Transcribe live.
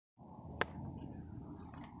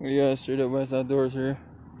We Straight Up West Outdoors here,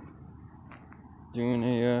 doing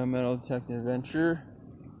a metal detecting adventure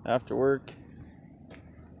after work.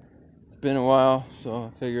 It's been a while, so I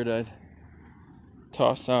figured I'd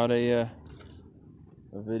toss out a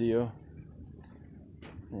video.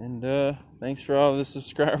 And thanks for all the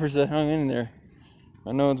subscribers that hung in there.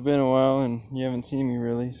 I know it's been a while and you haven't seen me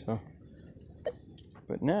really,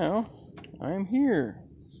 but now I'm here,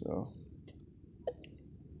 so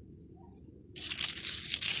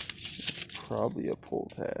probably a pull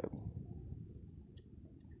tab.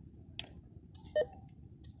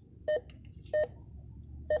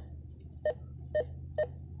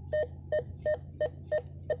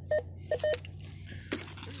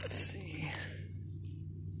 Let's see.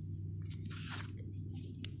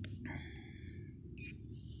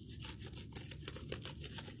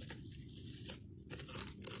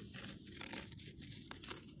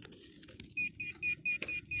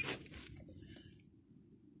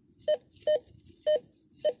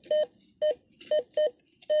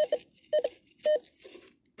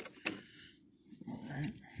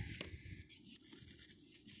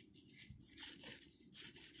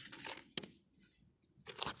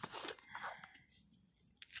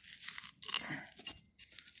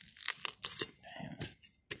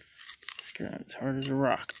 It's hard as a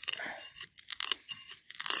rock.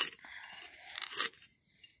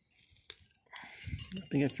 I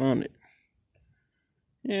think I found it.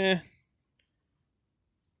 Yeah.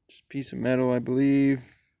 Just a piece of metal, I believe.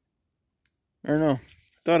 Or no, I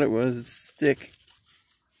thought it was. It's a stick.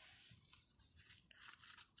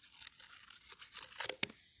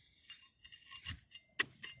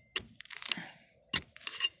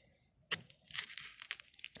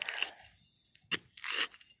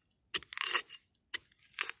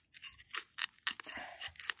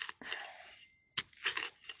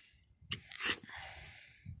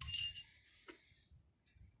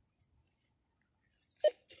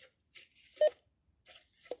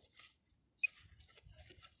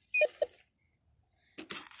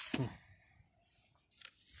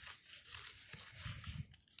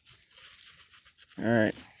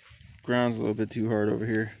 Alright, ground's a little bit too hard over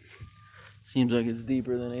here. Seems like it's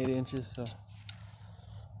deeper than 8 inches, so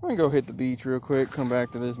I'm gonna go hit the beach real quick, come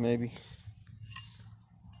back to this maybe.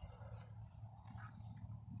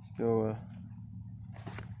 Let's go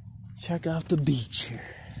check out the beach here.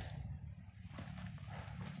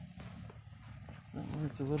 Somewhere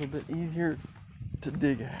it's a little bit easier to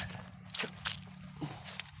dig at.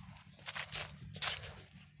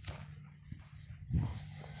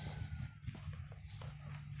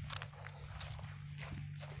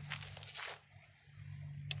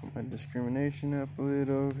 My discrimination up a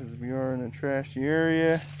little because we are in a trashy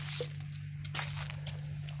area.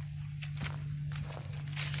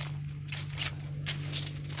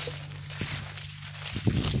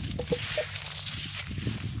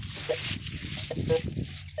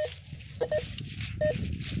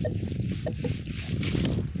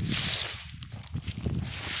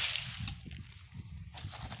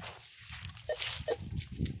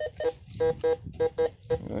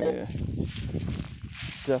 Oh yeah.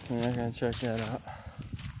 Definitely not gonna check that out.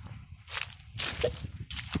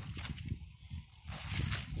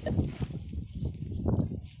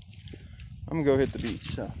 I'm gonna go hit the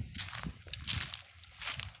beach, so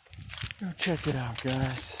go check it out,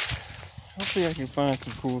 guys. Hopefully I can find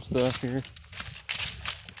some cool stuff here.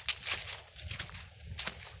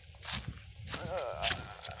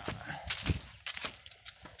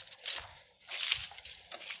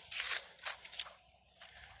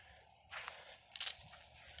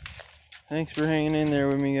 Thanks for hanging in there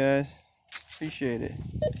with me, guys. Appreciate it.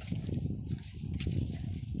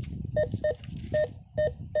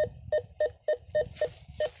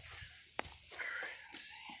 Let's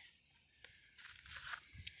see.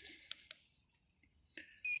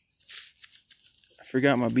 I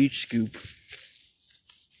forgot my beach scoop.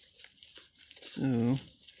 So,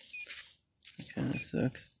 that kind of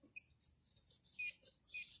sucks.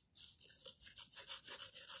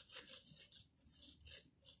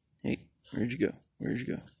 Hey, where'd you go? Where'd you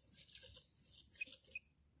go?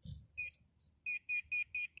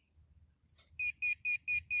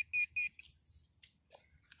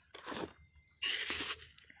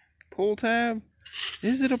 Pull tab?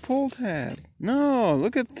 Is it a pull tab? No,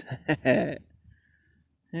 look at that.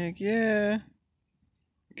 Heck yeah.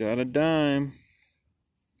 Got a dime.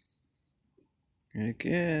 Heck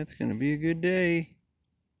yeah, it's gonna be a good day.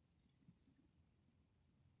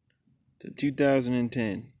 To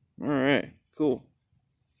 2010. Alright, cool.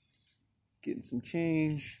 Getting some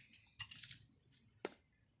change.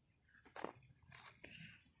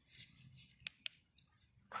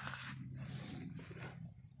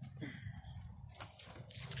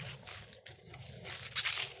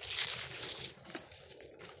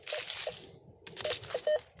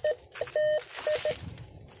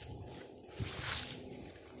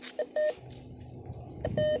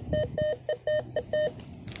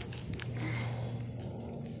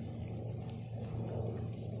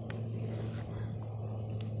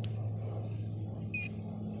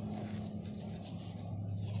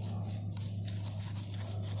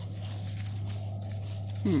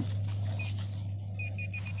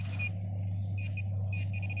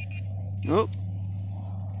 Oh,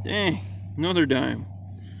 dang, another dime.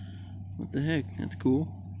 What the heck? That's cool.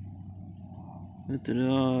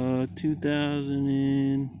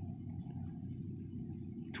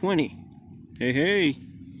 2020. Hey, hey.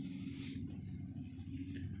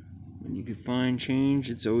 When you can find change,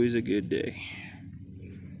 it's always a good day.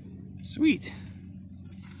 Sweet.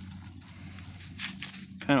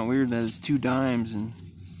 Kind of weird that it's 2 dimes and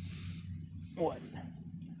what?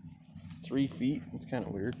 3 feet? It's kind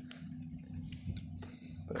of weird.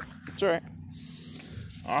 But it's alright.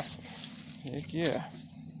 Awesome. Heck yeah.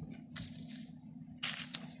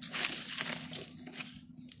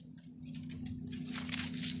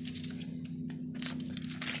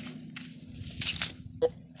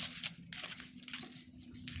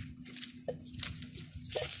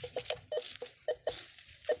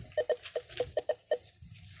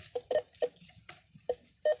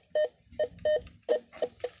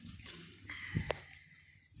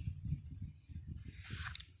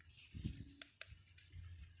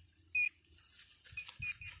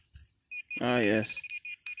 Ah, yes.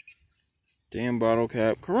 Damn bottle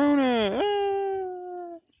cap. Corona! Ah!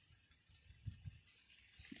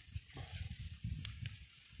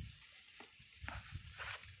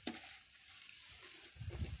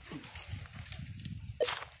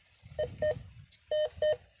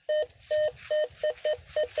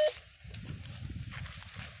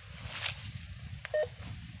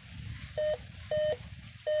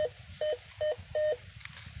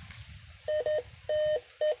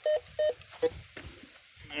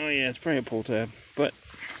 Oh yeah, it's probably a pull tab, but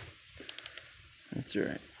that's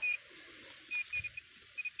alright.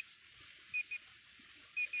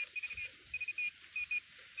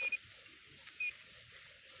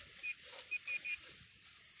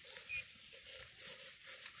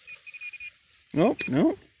 Nope,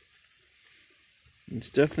 nope. It's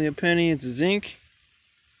definitely a penny. It's a zinc.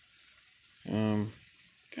 God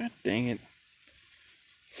dang it.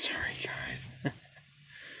 Sorry, guys.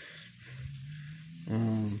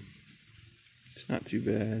 It's not too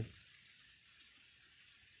bad.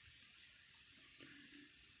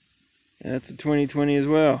 Yeah, that's a 2020 as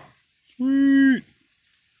well. Sweet.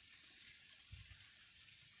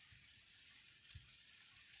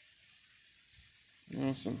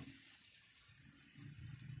 Awesome.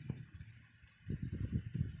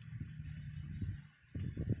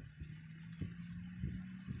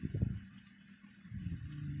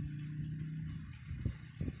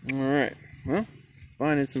 Alright, well,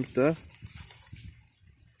 finding some stuff.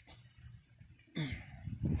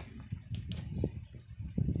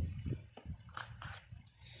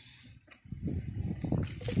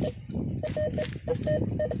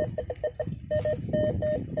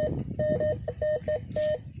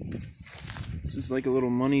 This is like a little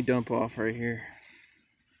money dump off right here.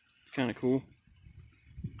 It's kind of cool.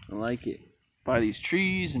 I like it. By these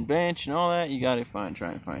trees and bench and all that, you gotta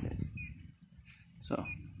try and find it. So,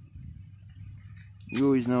 you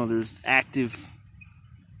always know there's active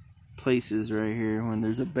places right here when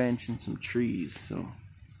there's a bench and some trees. So,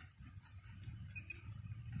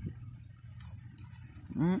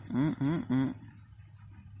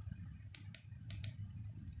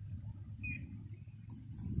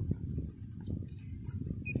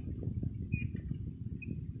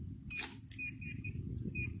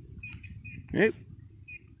 Yep,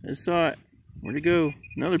 I saw it. Where'd it go?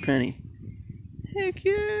 Another penny. Heck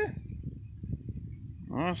yeah!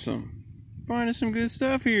 Awesome. Finding some good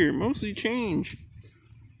stuff here. Mostly change.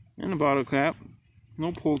 And a bottle cap.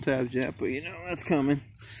 No pull tabs yet, but you know that's coming.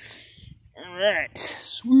 Alright,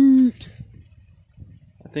 sweet.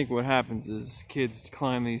 I think what happens is kids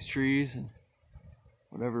climb these trees and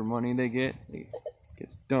whatever money they get, it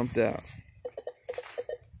gets dumped out.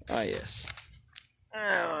 Ah, yes.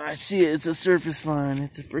 Oh, I see it. It's a surface find.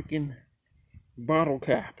 It's a freaking bottle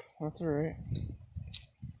cap. That's alright.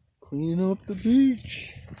 Cleaning up the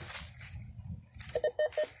beach.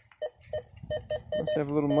 Let's have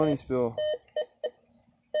a little money spill.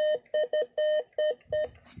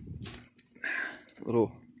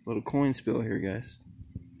 Little coin spill here, guys.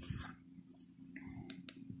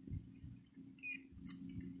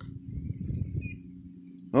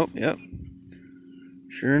 Oh, yep.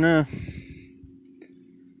 Sure enough.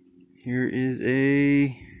 Here is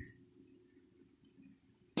a...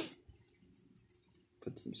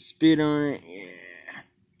 Put some spit on it. Yeah.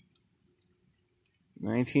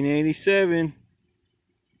 1987.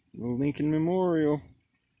 Little Lincoln Memorial.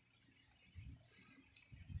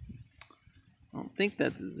 I don't think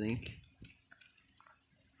that's a zinc.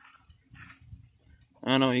 I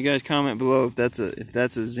don't know. You guys comment below if that's a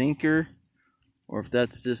zinker or if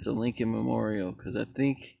that's just a Lincoln Memorial, because I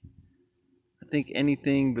think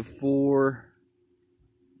anything before,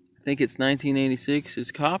 I think it's 1986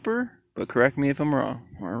 is copper, but correct me if I'm wrong.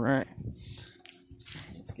 All right,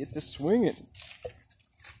 let's get to swinging.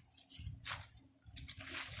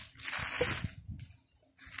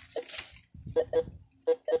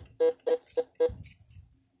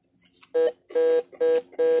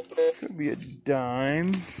 Could be a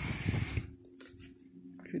dime.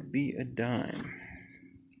 Could be a dime.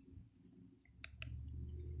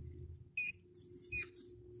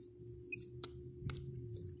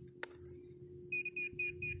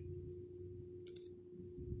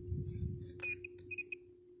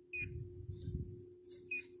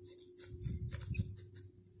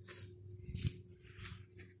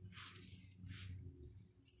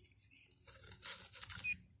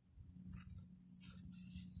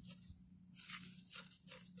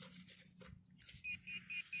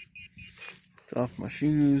 It's off my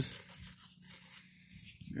shoes.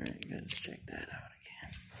 Alright, gotta check that out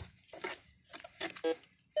again.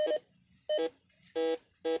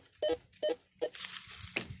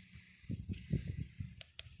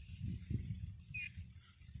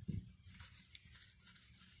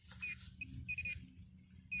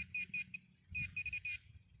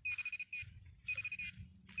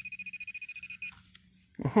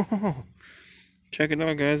 Oh, check it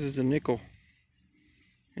out, guys. It's a nickel.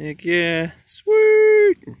 Heck yeah.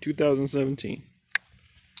 Sweet! In 2017.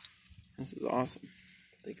 This is awesome.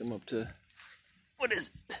 I think I'm up to, what is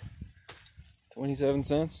it? 27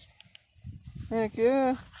 cents? Heck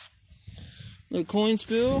yeah. Little coin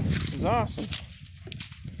spill. This is awesome.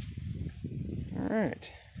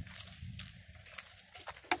 Alright.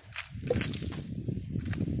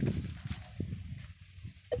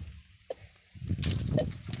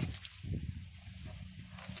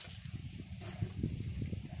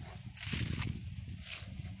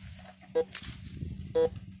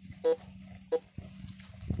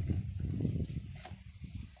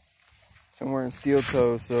 I'm wearing steel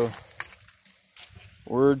toes, so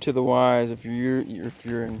word to the wise, if you're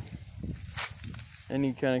in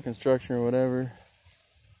any kind of construction or whatever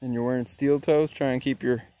and you're wearing steel toes, try and keep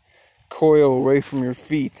your coil away from your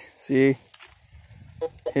feet. See?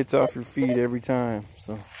 Hits off your feet every time.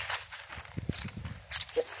 So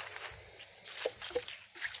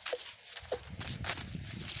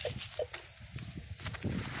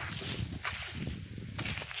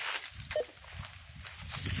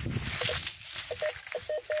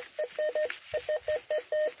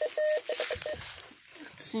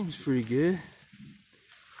seems pretty good.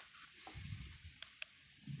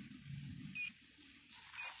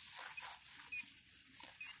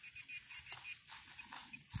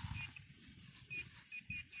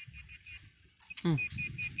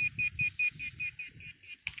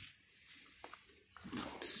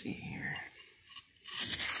 Let's see here.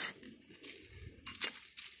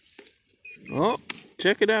 Oh,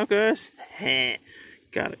 check it out, guys.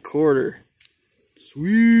 Got a quarter.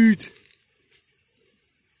 Sweet.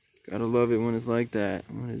 Gotta love it when it's like that.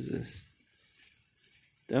 What is this?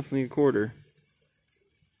 Definitely a quarter.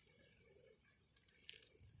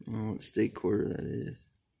 I don't know what state quarter that is.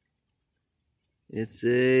 It's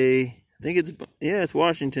a, I think it's, yeah, it's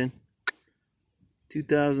Washington.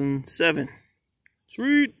 2007.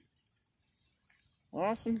 Sweet.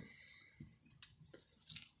 Awesome.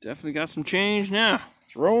 Definitely got some change now.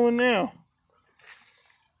 It's rolling now.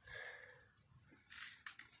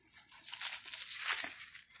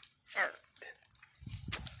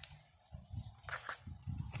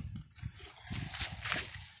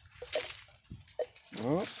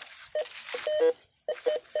 Oh.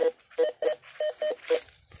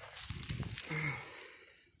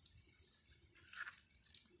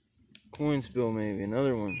 Coin spill, maybe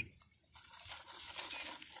another one.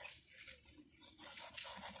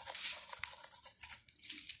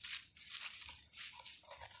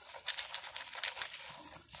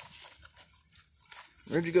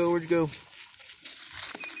 Where'd you go? Where'd you go?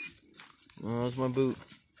 Oh, that's my boot.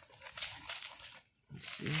 Let's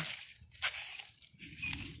see.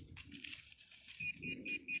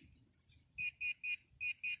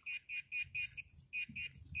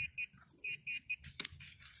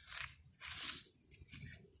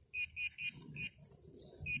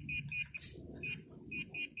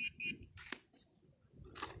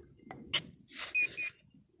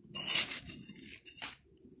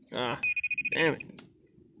 Ah, damn it.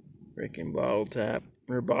 Freaking bottle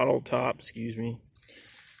top, excuse me.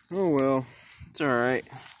 Oh well, it's alright.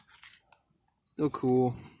 Still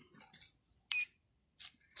cool.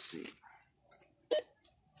 Let's see.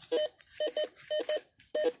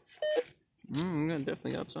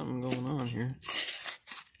 Definitely got something going on here.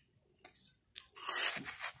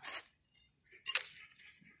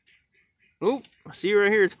 Oh, I see it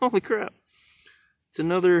right here. Holy crap. It's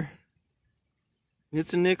another,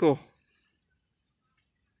 it's a nickel.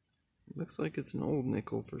 Looks like it's an old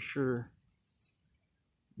nickel for sure.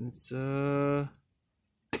 It's, let's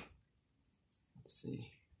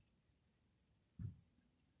see.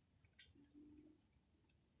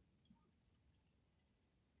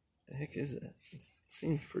 The heck is it? It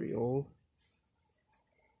seems pretty old.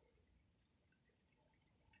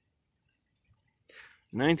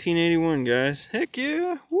 1981, guys. Heck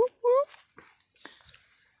yeah. Whoop, whoop.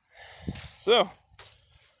 So,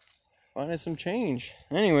 finding some change.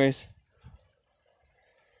 Anyways.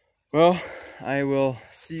 Well, I will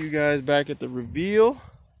see you guys back at the reveal.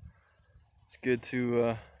 It's good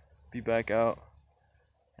to be back out.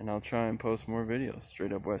 And I'll try and post more videos.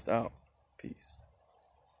 Straight Up West out. Peace.